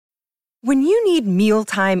When you need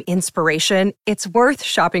mealtime inspiration, it's worth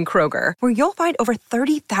shopping Kroger, where you'll find over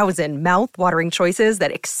 30,000 mouth-watering choices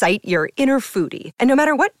that excite your inner foodie. And no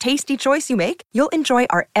matter what tasty choice you make, you'll enjoy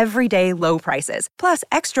our everyday low prices, plus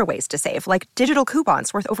extra ways to save, like digital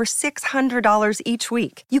coupons worth over $600 each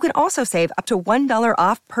week. You can also save up to $1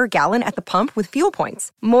 off per gallon at the pump with fuel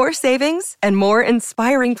points. More savings and more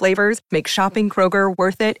inspiring flavors make shopping Kroger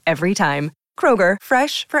worth it every time. Kroger,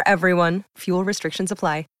 fresh for everyone. Fuel restrictions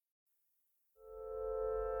apply.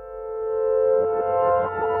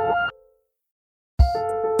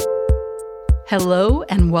 Hello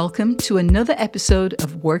and welcome to another episode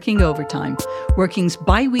of Working Overtime, Working's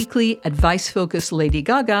bi-weekly advice-focused Lady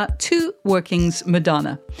Gaga to Working's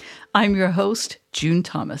Madonna. I'm your host, June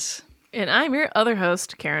Thomas. And I'm your other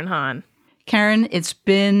host, Karen Hahn. Karen, it's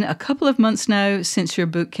been a couple of months now since your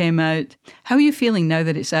book came out. How are you feeling now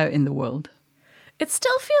that it's out in the world? It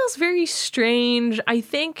still feels very strange. I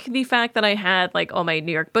think the fact that I had all my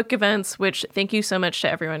New York book events, which thank you so much to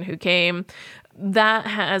everyone who came, that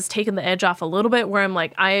has taken the edge off a little bit where I'm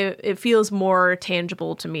it feels more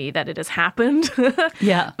tangible to me that it has happened.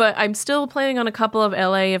 Yeah. But I'm still planning on a couple of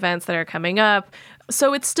LA events that are coming up.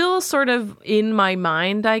 So it's still sort of in my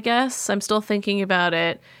mind, I guess. I'm still thinking about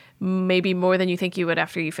it maybe more than you think you would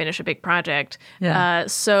after you finish a big project. Yeah.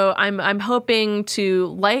 So I'm hoping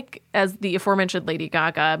to, as the aforementioned Lady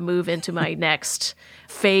Gaga, move into my next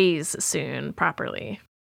phase soon properly.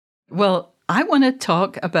 Well, I want to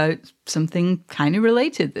talk about something kind of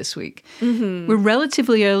related this week. Mm-hmm. We're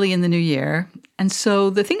relatively early in the new year. And so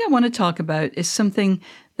the thing I want to talk about is something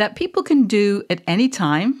that people can do at any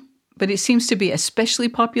time, but it seems to be especially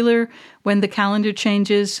popular when the calendar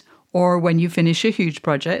changes or when you finish a huge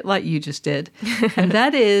project like you just did. And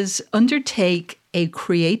that is undertake a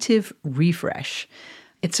creative refresh.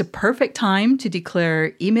 It's a perfect time to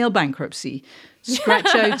declare email bankruptcy,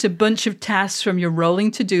 scratch out a bunch of tasks from your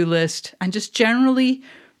rolling to-do list, and just generally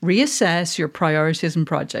reassess your priorities and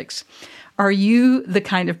projects. Are you the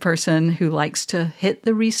kind of person who likes to hit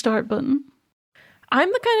the restart button? I'm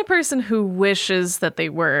the kind of person who wishes that they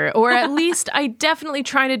were, or at least I definitely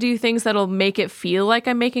try to do things that'll make it feel like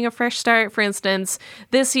I'm making a fresh start. For instance,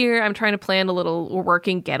 this year I'm trying to plan a little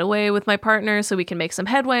working getaway with my partner so we can make some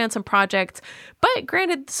headway on some projects. But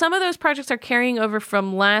granted, some of those projects are carrying over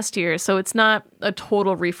from last year, so it's not a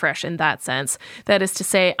total refresh in that sense. That is to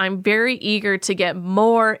say, I'm very eager to get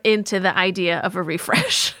more into the idea of a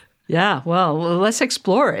refresh. Yeah, well, let's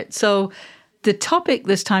explore it. So the topic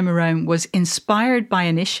this time around was inspired by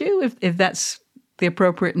an issue, if that's the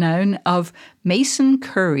appropriate noun, of Mason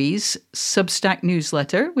Curry's Substack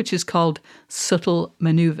newsletter, which is called Subtle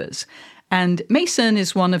Maneuvers. And Mason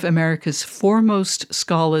is one of America's foremost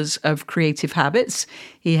scholars of creative habits.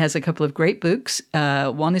 He has a couple of great books.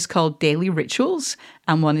 One is called Daily Rituals,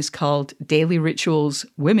 and one is called Daily Rituals,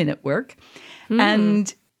 Women at Work.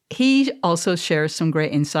 And he also shares some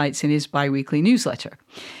great insights in his biweekly newsletter.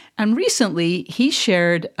 And recently, he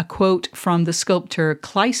shared a quote from the sculptor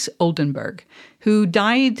Claes Oldenburg, who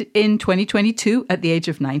died in 2022 at the age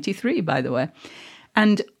of 93, by the way.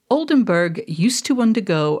 And Oldenburg used to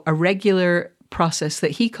undergo a regular process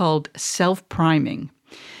that he called self-priming.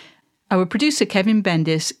 Our producer, Kevin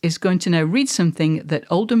Bendis, is going to now read something that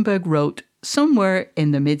Oldenburg wrote somewhere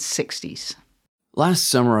in the mid-60s. Last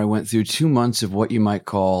summer, I went through 2 months of what you might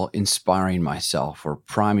call inspiring myself or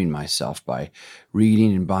priming myself by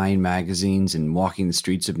reading and buying magazines and walking the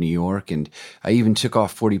streets of New York, and I even took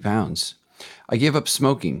off 40 pounds. I gave up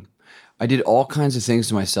smoking. I did all kinds of things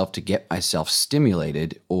to myself to get myself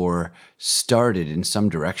stimulated or started in some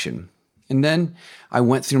direction. And then I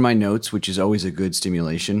went through my notes, which is always a good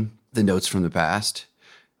stimulation, the notes from the past.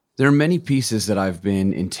 There are many pieces that I've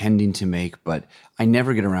been intending to make, but I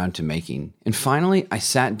never get around to making. And finally, I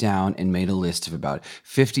sat down and made a list of about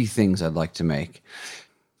 50 things I'd like to make.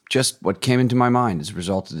 Just what came into my mind as a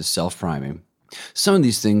result of this self-priming. Some of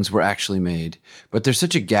these things were actually made, but there's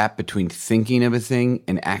such a gap between thinking of a thing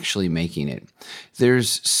and actually making it.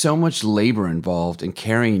 There's so much labor involved in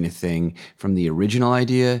carrying a thing from the original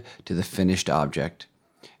idea to the finished object.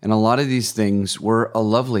 And a lot of these things were a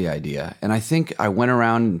lovely idea. And I think I went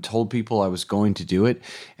around and told people I was going to do it,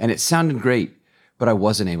 and it sounded great, but I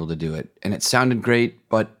wasn't able to do it. And it sounded great,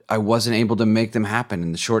 but I wasn't able to make them happen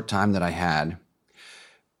in the short time that I had.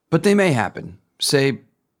 But they may happen, say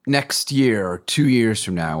next year or 2 years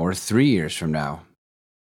from now or 3 years from now.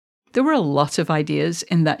 There were a lot of ideas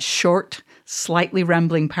in that short, slightly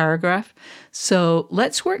rambling paragraph. So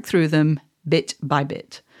let's work through them bit by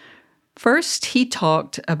bit. First, he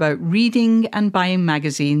talked about reading and buying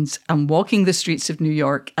magazines and walking the streets of New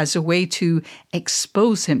York as a way to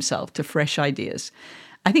expose himself to fresh ideas.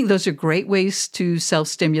 I think those are great ways to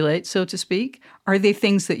self-stimulate, so to speak. Are they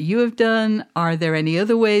things that you have done? Are there any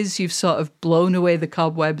other ways you've sort of blown away the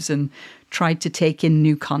cobwebs and tried to take in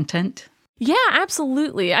new content? Yeah,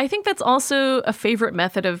 absolutely. I think that's also a favorite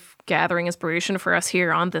method of gathering inspiration for us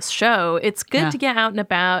here on this show. It's good to get out and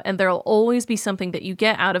about, and there'll always be something that you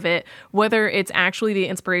get out of it, whether it's actually the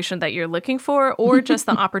inspiration that you're looking for or just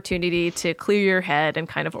the opportunity to clear your head and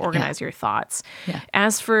kind of organize your thoughts. Yeah.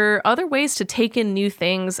 As for other ways to take in new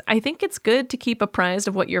things, I think it's good to keep apprised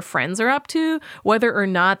of what your friends are up to, whether or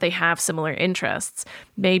not they have similar interests.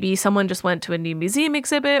 Maybe someone just went to a new museum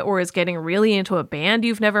exhibit or is getting really into a band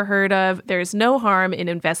you've never heard of. There's no harm in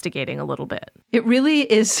investigating a little bit. It really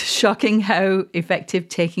is shocking how effective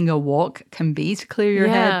taking a walk can be to clear your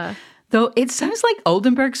head. Though it sounds like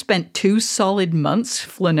Oldenburg spent 2 solid months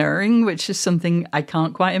flaneuring, which is something I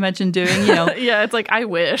can't quite imagine doing, you know. Yeah, it's like, I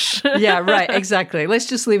wish. Yeah, right, exactly. Let's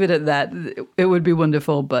just leave it at that. It would be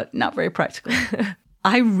wonderful, but not very practical.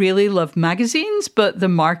 I really love magazines, but the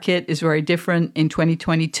market is very different in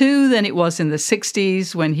 2022 than it was in the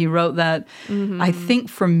 60s when he wrote that. Mm-hmm. I think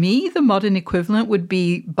for me, the modern equivalent would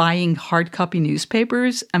be buying hard copy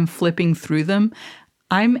newspapers and flipping through them.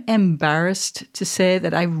 I'm embarrassed to say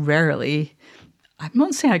that I'm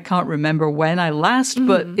not saying I can't remember when I last,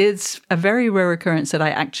 but it's a very rare occurrence that I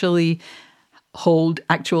actually hold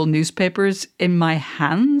actual newspapers in my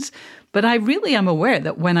hands. But I really am aware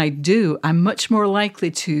that when I do, I'm much more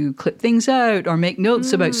likely to clip things out or make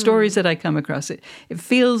notes about stories that I come across. It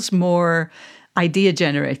feels more idea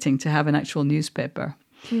generating to have an actual newspaper.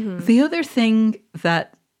 Mm-hmm. The other thing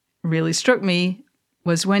that really struck me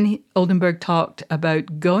was when Oldenburg talked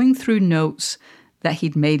about going through notes that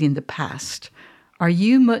he'd made in the past. Are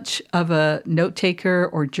you much of a note taker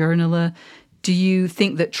or journaler? Do you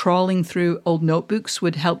think that trawling through old notebooks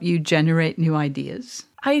would help you generate new ideas?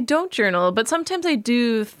 I don't journal, but sometimes I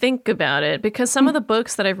do think about it because some of the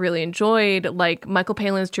books that I've really enjoyed, like Michael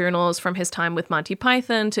Palin's journals from his time with Monty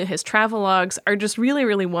Python to his travelogues, are just really,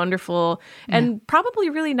 really wonderful and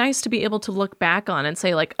probably really nice to be able to look back on and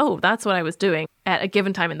say like, oh, that's what I was doing at a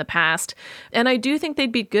given time in the past. And I do think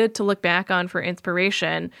they'd be good to look back on for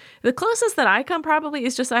inspiration. The closest that I come probably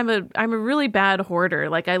is just I'm a really bad hoarder.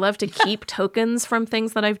 Like I love to keep tokens from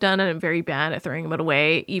things that I've done, and I'm very bad at throwing them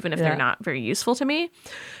away, even if they're not very useful to me.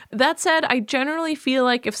 That said, I generally feel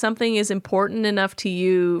like if something is important enough to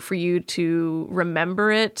you for you to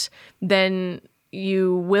remember it, then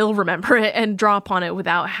you will remember it and draw upon it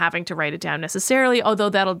without having to write it down necessarily, although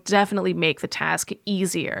that'll definitely make the task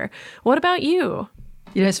easier. What about you?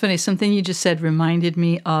 You know, it's funny. Something you just said reminded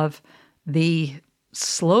me of the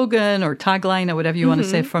slogan or tagline or whatever you want to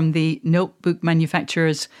say from the notebook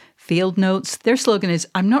manufacturers' Field Notes. Their slogan is,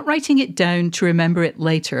 I'm not writing it down to remember it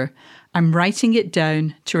later. I'm writing it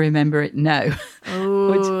down to remember it now.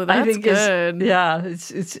 Oh, that's good.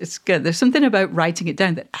 It's good. There's something about writing it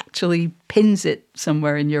down that actually pins it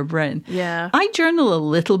somewhere in your brain. Yeah. I journal a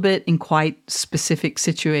little bit in quite specific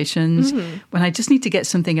situations when I just need to get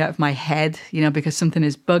something out of my head, you know, because something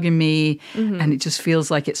is bugging me and it just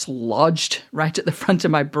feels like it's lodged right at the front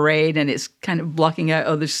of my brain and it's kind of blocking out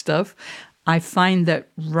other stuff. I find that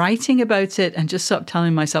writing about it and just sort of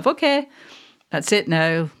telling myself, okay, that's it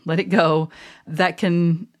now, let it go, that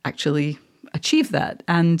can actually achieve that.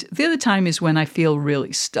 And the other time is when I feel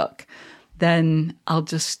really stuck. Then I'll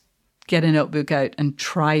just get a notebook out and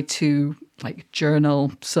try to like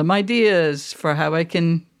journal some ideas for how I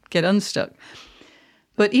can get unstuck.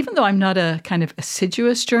 But even though I'm not a kind of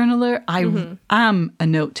assiduous journaler, I am a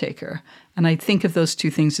note taker. And I think of those two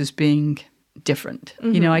things as being different.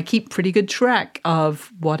 You know, I keep pretty good track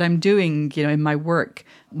of what I'm doing, you know, in my work,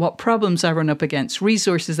 what problems I run up against,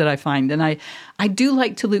 resources that I find. And I do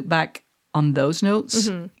like to look back on those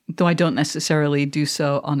notes, though I don't necessarily do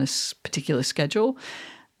so on a particular schedule.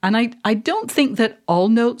 And I don't think that all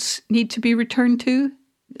notes need to be returned to.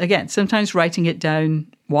 Again, sometimes writing it down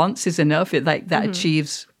once is enough. That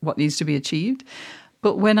achieves what needs to be achieved.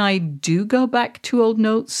 But when I do go back to old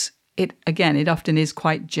notes, it often is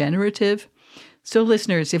quite generative. So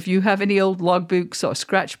listeners, if you have any old logbooks or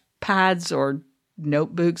scratch pads or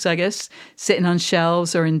notebooks, I guess, sitting on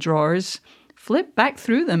shelves or in drawers, flip back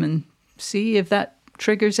through them and see if that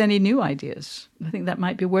triggers any new ideas. I think that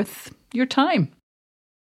might be worth your time.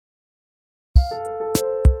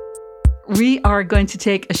 We are going to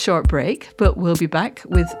take a short break, but we'll be back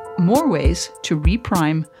with more ways to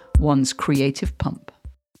reprime one's creative pump.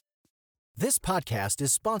 This podcast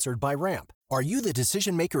is sponsored by Ramp. Are you the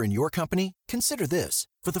decision maker in your company? Consider this.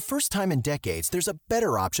 For the first time in decades, there's a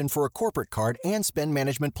better option for a corporate card and spend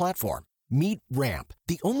management platform. Meet Ramp,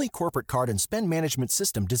 the only corporate card and spend management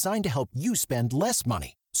system designed to help you spend less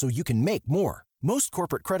money. so you can make more. Most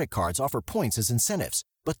corporate credit cards offer points as incentives,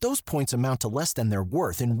 but those points amount to less than their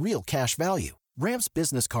worth in real cash value. Ramp's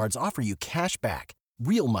business cards offer you cash back,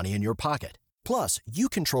 real money in your pocket. Plus, you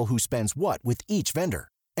control who spends what with each vendor.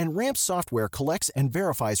 And Ramp's software collects and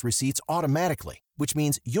verifies receipts automatically, which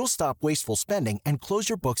means you'll stop wasteful spending and close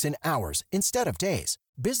your books in hours instead of days.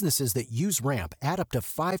 Businesses that use Ramp add up to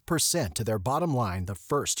 5% to their bottom line the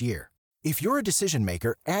first year. If you're a decision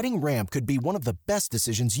maker, adding Ramp could be one of the best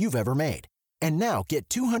decisions you've ever made. And now get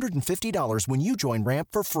 $250 when you join Ramp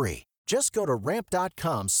for free. Just go to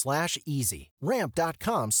ramp.com/easy.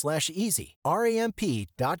 Ramp.com/easy.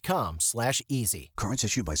 RAMP.com/easy. Cards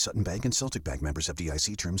issued by Sutton Bank and Celtic Bank, members of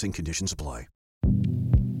FDIC. Terms and conditions apply.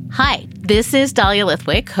 Hi, this is Dahlia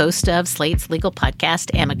Lithwick, host of Slate's legal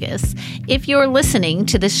podcast, Amicus. If you're listening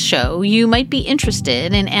to this show, you might be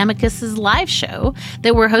interested in Amicus's live show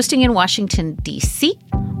that we're hosting in Washington, D.C.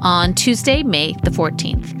 on Tuesday, May the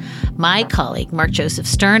 14th. My colleague, Mark Joseph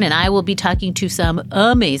Stern, and I will be talking to some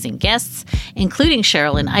amazing guests, including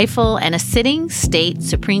Sherrilyn Ifill and a sitting state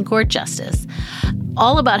Supreme Court justice,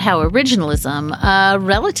 all about how originalism, a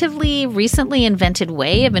relatively recently invented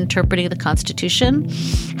way of interpreting the Constitution,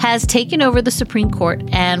 has taken over the Supreme Court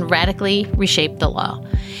and radically reshaped the law.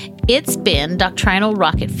 It's been doctrinal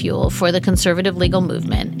rocket fuel for the conservative legal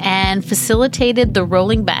movement and facilitated the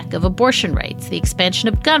rolling back of abortion rights, the expansion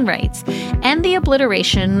of gun rights, and the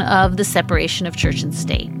obliteration of the separation of church and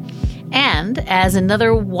state. And as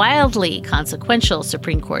another wildly consequential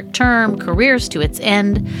Supreme Court term careers to its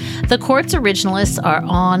end, the court's originalists are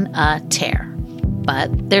on a tear.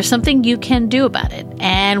 But there's something you can do about it,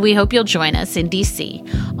 and we hope you'll join us in D.C.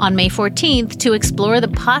 on May 14th to explore the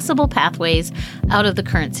possible pathways out of the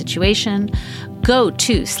current situation. Go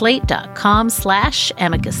to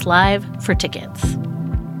slate.com/Amicus Live for tickets.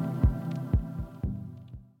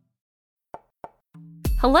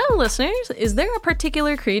 Hello, listeners! Is there a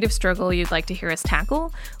particular creative struggle you'd like to hear us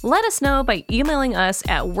tackle? Let us know by emailing us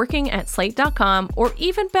at working@slate.com, or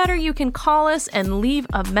even better, you can call us and leave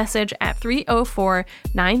a message at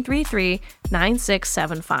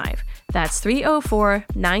 304-933-9675. That's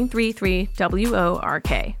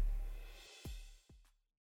 304-933-WORK.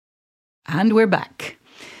 And we're back.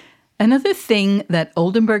 Another thing that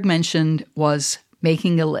Oldenburg mentioned was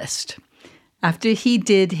making a list. After he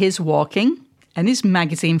did his walking and his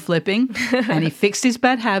magazine flipping, and he fixed his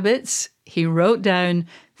bad habits, he wrote down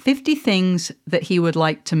 50 things that he would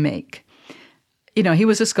like to make. You know, he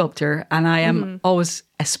was a sculptor, and I am always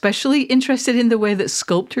especially interested in the way that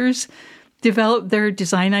sculptors develop their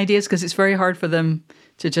design ideas, because it's very hard for them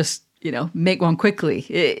to just, you know, make one quickly.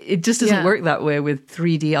 It just doesn't work that way with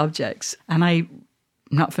 3D objects. And I'm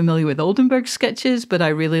not familiar with Oldenburg's sketches, but I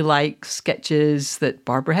really like sketches that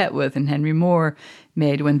Barbara Hepworth and Henry Moore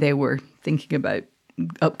made when they were thinking about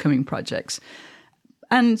upcoming projects.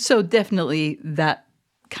 And so definitely that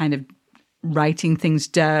kind of writing things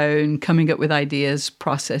down, coming up with ideas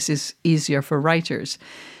process is easier for writers.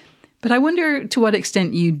 But I wonder to what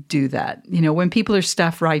extent you do that. You know, when people are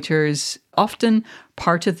staff writers, often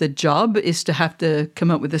part of the job is to have to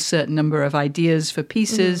come up with a certain number of ideas for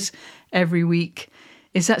pieces every week.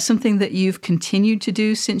 Is that something that you've continued to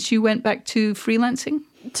do since you went back to freelancing?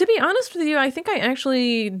 To be honest with you, I think I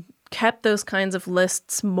actually kept those kinds of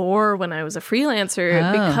lists more when I was a freelancer,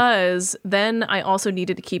 because then I also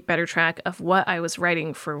needed to keep better track of what I was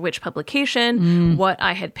writing for which publication, what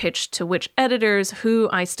I had pitched to which editors, who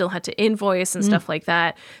I still had to invoice and stuff like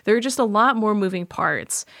that. There are just a lot more moving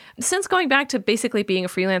parts. Since going back to basically being a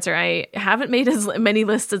freelancer, I haven't made as many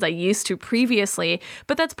lists as I used to previously,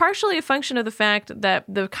 but that's partially a function of the fact that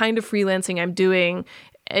the kind of freelancing I'm doing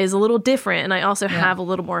is a little different, and I also have a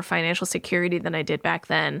little more financial security than I did back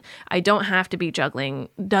then. I don't have to be juggling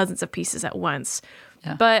dozens of pieces at once.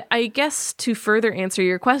 But I guess to further answer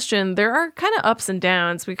your question, there are kind of ups and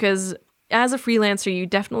downs, because as a freelancer, you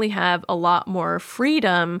definitely have a lot more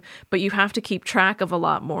freedom, but you have to keep track of a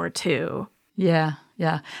lot more too. Yeah.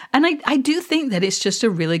 And I do think that it's just a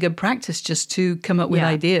really good practice just to come up with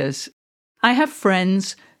ideas. I have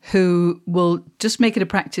friends who will just make it a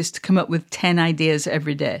practice to come up with 10 ideas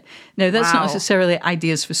every day. Now, that's not necessarily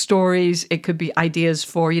ideas for stories. It could be ideas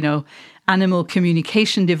for, you know, animal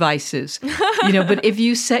communication devices, you know, but if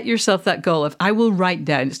you set yourself that goal of, I will write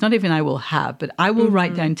down, it's not even I will have, but I will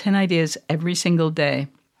write down 10 ideas every single day.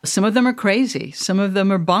 Some of them are crazy. Some of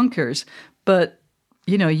them are bonkers, but,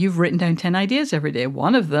 you know, you've written down 10 ideas every day.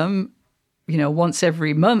 One of them, you know, once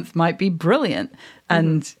every month might be brilliant,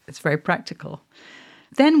 and it's very practical.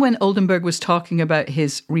 Then when Oldenburg was talking about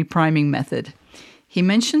his repriming method, he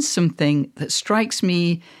mentioned something that strikes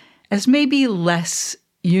me as maybe less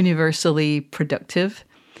universally productive.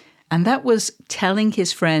 and that was telling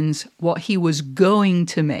his friends what he was going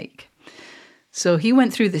to make. So he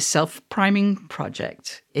went through this self-priming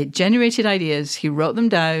project. It generated ideas, he wrote them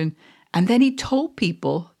down, and then he told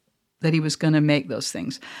people that he was going to make those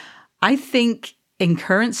things. I think in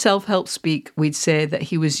current self-help speak, we'd say that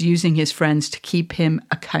he was using his friends to keep him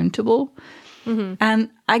accountable. Mm-hmm. And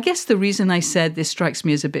I guess the reason I said this strikes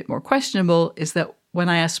me as a bit more questionable is that when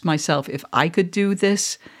I asked myself if I could do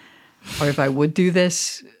this or if I would do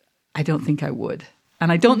this, I don't think I would.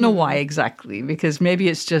 And I don't know why exactly, because maybe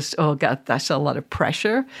it's just, oh God, that's a lot of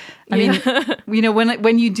pressure. I mean, you know,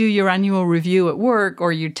 when you do your annual review at work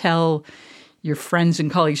or you tell your friends and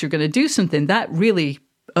colleagues you're going to do something, that really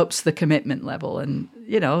ups the commitment level. And,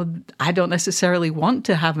 you know, I don't necessarily want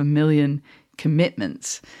to have 1 million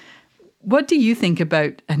commitments. What do you think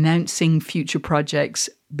about announcing future projects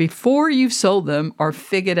before you've sold them or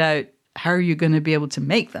figured out how you're going to be able to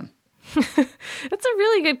make them? That's a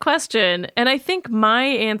really good question. And I think my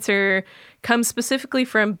answer comes specifically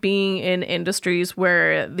from being in industries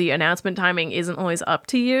where the announcement timing isn't always up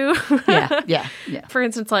to you. Yeah. For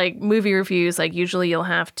instance, like movie reviews, like usually you'll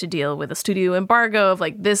have to deal with a studio embargo of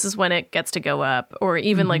like, this is when it gets to go up, or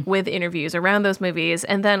even like with interviews around those movies.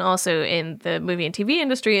 And then also in the movie and TV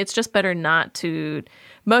industry, it's just better not to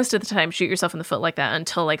most of the time shoot yourself in the foot like that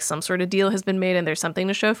until like some sort of deal has been made and there's something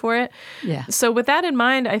to show for it. Yeah. So with that in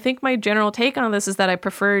mind, I think my general take on this is that I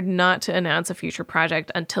prefer not to announce a future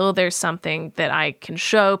project until there's something that I can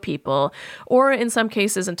show people, or in some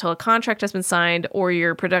cases until a contract has been signed or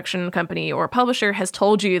your production company or publisher has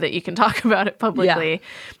told you that you can talk about it publicly,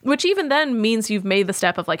 which even then means you've made the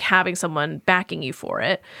step of like having someone backing you for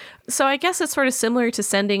it. So I guess it's sort of similar to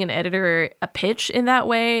sending an editor a pitch in that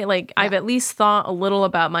way. Like I've at least thought a little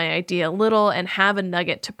about my idea a little and have a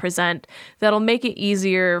nugget to present that'll make it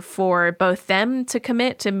easier for both them to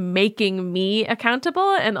commit to making me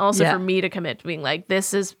accountable and also for me to commit to being like,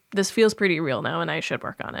 this feels pretty real now and I should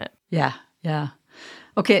work on it. Yeah.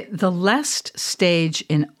 Okay, the last stage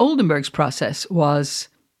in Oldenburg's process was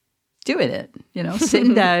doing it, you know,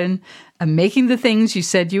 sitting down and making the things you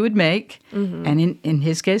said you would make. Mm-hmm. And in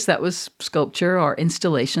his case, that was sculpture or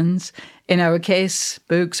installations. In our case,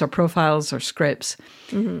 books or profiles or scripts.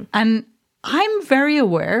 Mm-hmm. And I'm very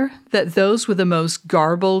aware that those were the most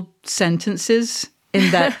garbled sentences in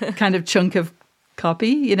that kind of chunk of copy,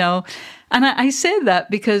 you know. And I say that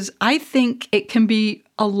because I think it can be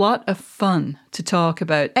a lot of fun to talk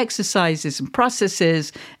about exercises and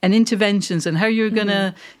processes and interventions and how you're going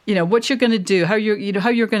to, you know, what you're going to do, how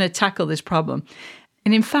you're going to tackle this problem.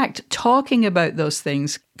 And in fact, talking about those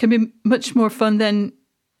things can be much more fun than,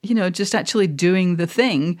 you know, just actually doing the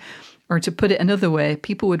thing. Or to put it another way,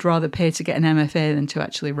 people would rather pay to get an MFA than to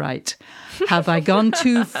actually write. Have I gone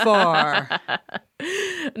too far?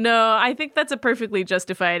 No, I think that's a perfectly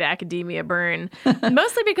justified academia burn.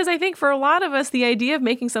 Mostly because I think for a lot of us, the idea of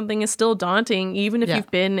making something is still daunting, even if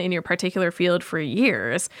you've been in your particular field for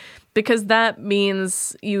years. Because that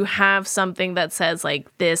means you have something that says, like,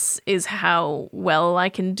 this is how well I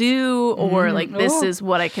can do, or like, this is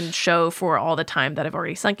what I can show for all the time that I've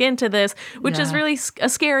already sunk into this, which is really a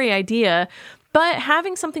scary idea. But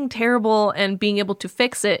having something terrible and being able to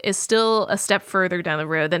fix it is still a step further down the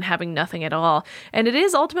road than having nothing at all. And it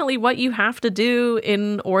is ultimately what you have to do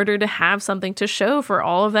in order to have something to show for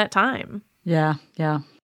all of that time. Yeah.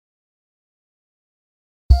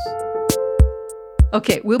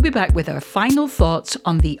 Okay, we'll be back with our final thoughts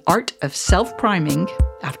on the art of self-priming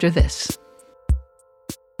after this.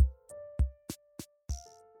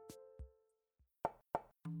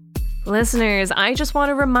 Listeners, I just want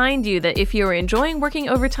to remind you that if you're enjoying working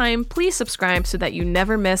overtime, please subscribe so that you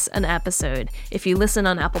never miss an episode. If you listen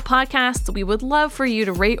on Apple Podcasts, we would love for you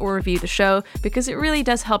to rate or review the show because it really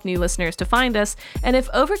does help new listeners to find us. And if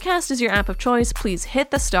Overcast is your app of choice, please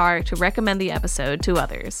hit the star to recommend the episode to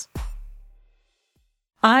others.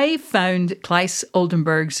 I found Claes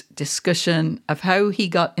Oldenburg's discussion of how he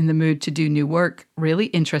got in the mood to do new work really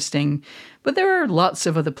interesting, but there are lots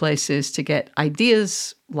of other places to get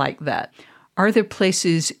ideas like that. Are there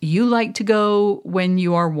places you like to go when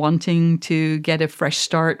you are wanting to get a fresh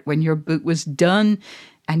start, when your book was done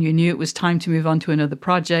and you knew it was time to move on to another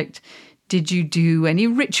project? Did you do any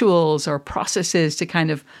rituals or processes to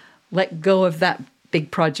kind of let go of that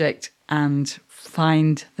big project and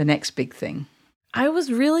find the next big thing? I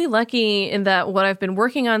was really lucky in that what I've been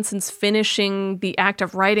working on since finishing the act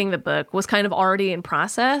of writing the book was kind of already in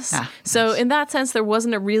process. So nice. in that sense, there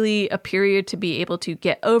wasn't really a period to be able to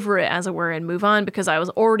get over it, as it were, and move on because I was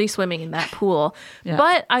already swimming in that pool. Yeah.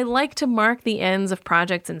 But I like to mark the ends of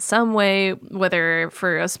projects in some way, whether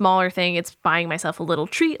for a smaller thing, it's buying myself a little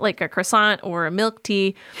treat like a croissant or a milk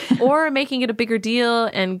tea, or making it a bigger deal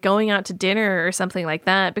and going out to dinner or something like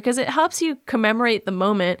that, because it helps you commemorate the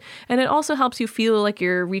moment, and it also helps you feel like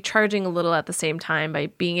you're recharging a little at the same time by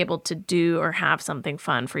being able to do or have something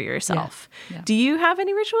fun for yourself. Yeah. Do you have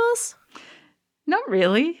any rituals? Not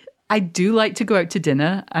really. I do like to go out to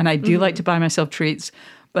dinner, and I do like to buy myself treats,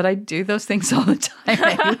 but I do those things all the time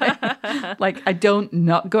anyway. Like, I don't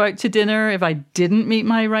not go out to dinner if I didn't meet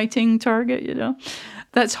my writing target, you know?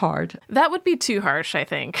 That's hard. That would be too harsh, I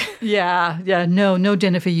think. Yeah. No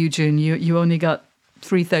dinner for you, June. You only got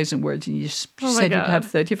 3,000 words and you said you'd have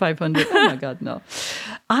 3,500. Oh my God, no.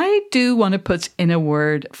 I do want to put in a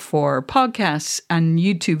word for podcasts and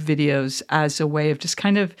YouTube videos as a way of just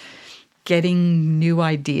kind of getting new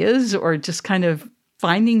ideas or just kind of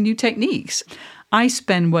finding new techniques. I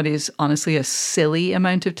spend what is honestly a silly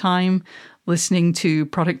amount of time listening to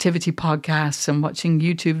productivity podcasts and watching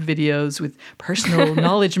YouTube videos with personal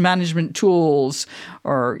knowledge management tools,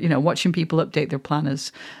 or, you know, watching people update their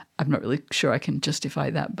planners. I'm not really sure I can justify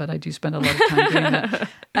that, but I do spend a lot of time doing that.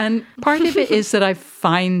 And part of it is that I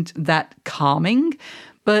find that calming,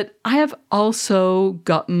 but I have also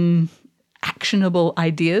gotten actionable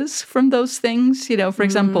ideas from those things. You know, for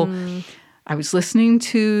example, I was listening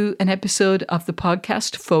to an episode of the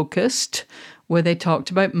podcast Focused, where they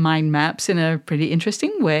talked about mind maps in a pretty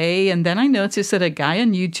interesting way. And then I noticed that a guy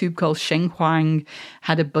on YouTube called Sheng Huang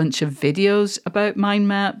had a bunch of videos about mind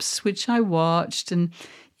maps, which I watched. And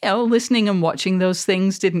you know, listening and watching those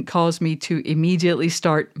things didn't cause me to immediately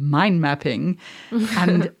start mind mapping.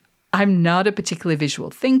 And I'm not a particularly visual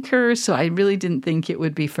thinker, so I really didn't think it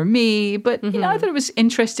would be for me. But, you know, I thought it was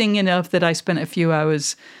interesting enough that I spent a few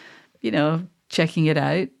hours, you know, checking it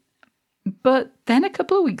out. But then a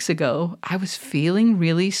couple of weeks ago, I was feeling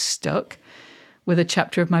really stuck with a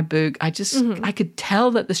chapter of my book. I could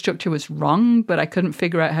tell that the structure was wrong, but I couldn't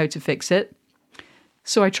figure out how to fix it.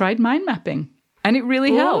 So I tried mind mapping. And it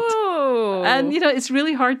really helped. Whoa. And, you know, it's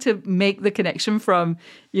really hard to make the connection from,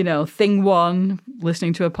 you know, thing one,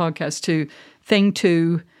 listening to a podcast, to thing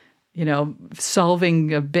two, you know,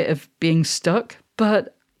 solving a bit of being stuck.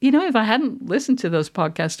 But, you know, if I hadn't listened to those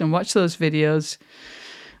podcasts and watched those videos,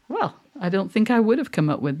 well, I don't think I would have come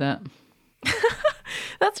up with that.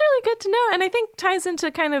 That's really good to know. And I think ties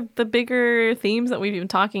into kind of the bigger themes that we've been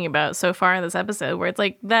talking about so far in this episode, where it's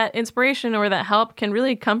like that inspiration or that help can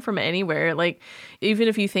really come from anywhere. Like, even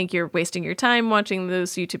if you think you're wasting your time watching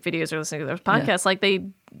those YouTube videos or listening to those podcasts, like they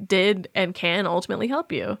did and can ultimately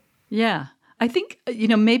help you. Yeah. I think, you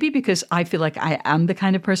know, maybe because I feel like I am the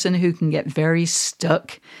kind of person who can get very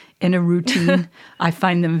stuck in a routine. I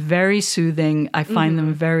find them very soothing. I find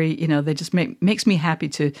them very, you know, they just makes me happy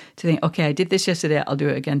to think, okay, I did this yesterday, I'll do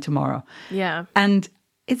it again tomorrow. Yeah. And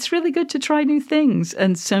it's really good to try new things.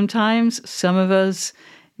 And sometimes some of us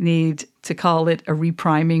need to call it a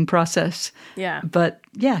repriming process. Yeah. But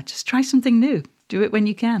yeah, just try something new. Do it when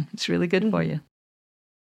you can. It's really good for you.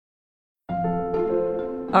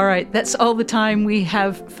 All right, that's all the time we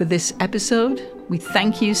have for this episode. We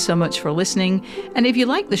thank you so much for listening. And if you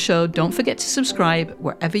like the show, don't forget to subscribe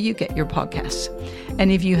wherever you get your podcasts. And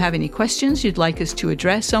if you have any questions you'd like us to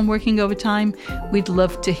address on Working Overtime, we'd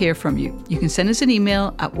love to hear from you. You can send us an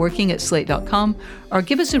email at working@slate.com or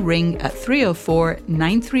give us a ring at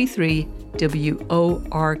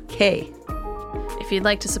 304-933-WORK. If you'd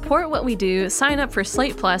like to support what we do, sign up for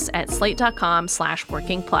Slate Plus at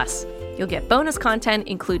slate.com/workingplus. You'll get bonus content,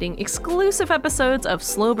 including exclusive episodes of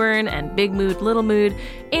Slow Burn and Big Mood, Little Mood,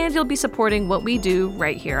 and you'll be supporting what we do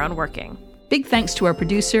right here on Working. Big thanks to our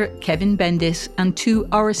producer, Kevin Bendis, and to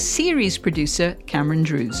our series producer, Cameron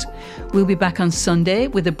Drews. We'll be back on Sunday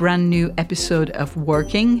with a brand new episode of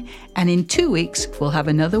Working, and in 2 weeks, we'll have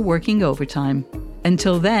another Working Overtime.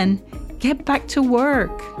 Until then, get back to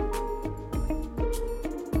work.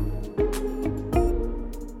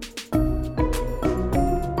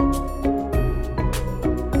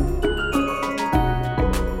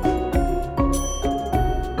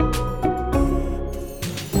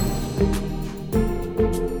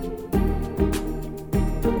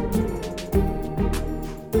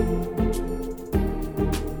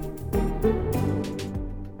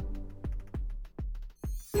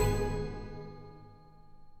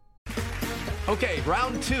 Okay,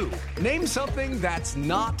 round two. Name something that's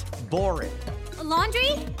not boring. A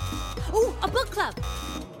laundry? Ooh, a book club.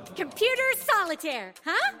 computer solitaire,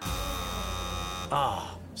 huh?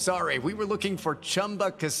 Ah, oh, sorry, we were looking for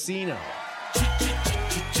Chumba Casino.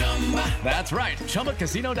 That's right,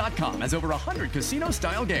 ChumbaCasino.com has over 100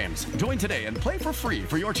 casino-style games. Join today and play for free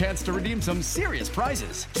for your chance to redeem some serious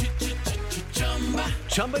prizes.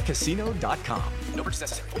 ChumbaCasino.com. No purchase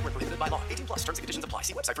necessary. Void where prohibited by law. 18+ terms and conditions apply.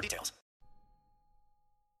 See website for details.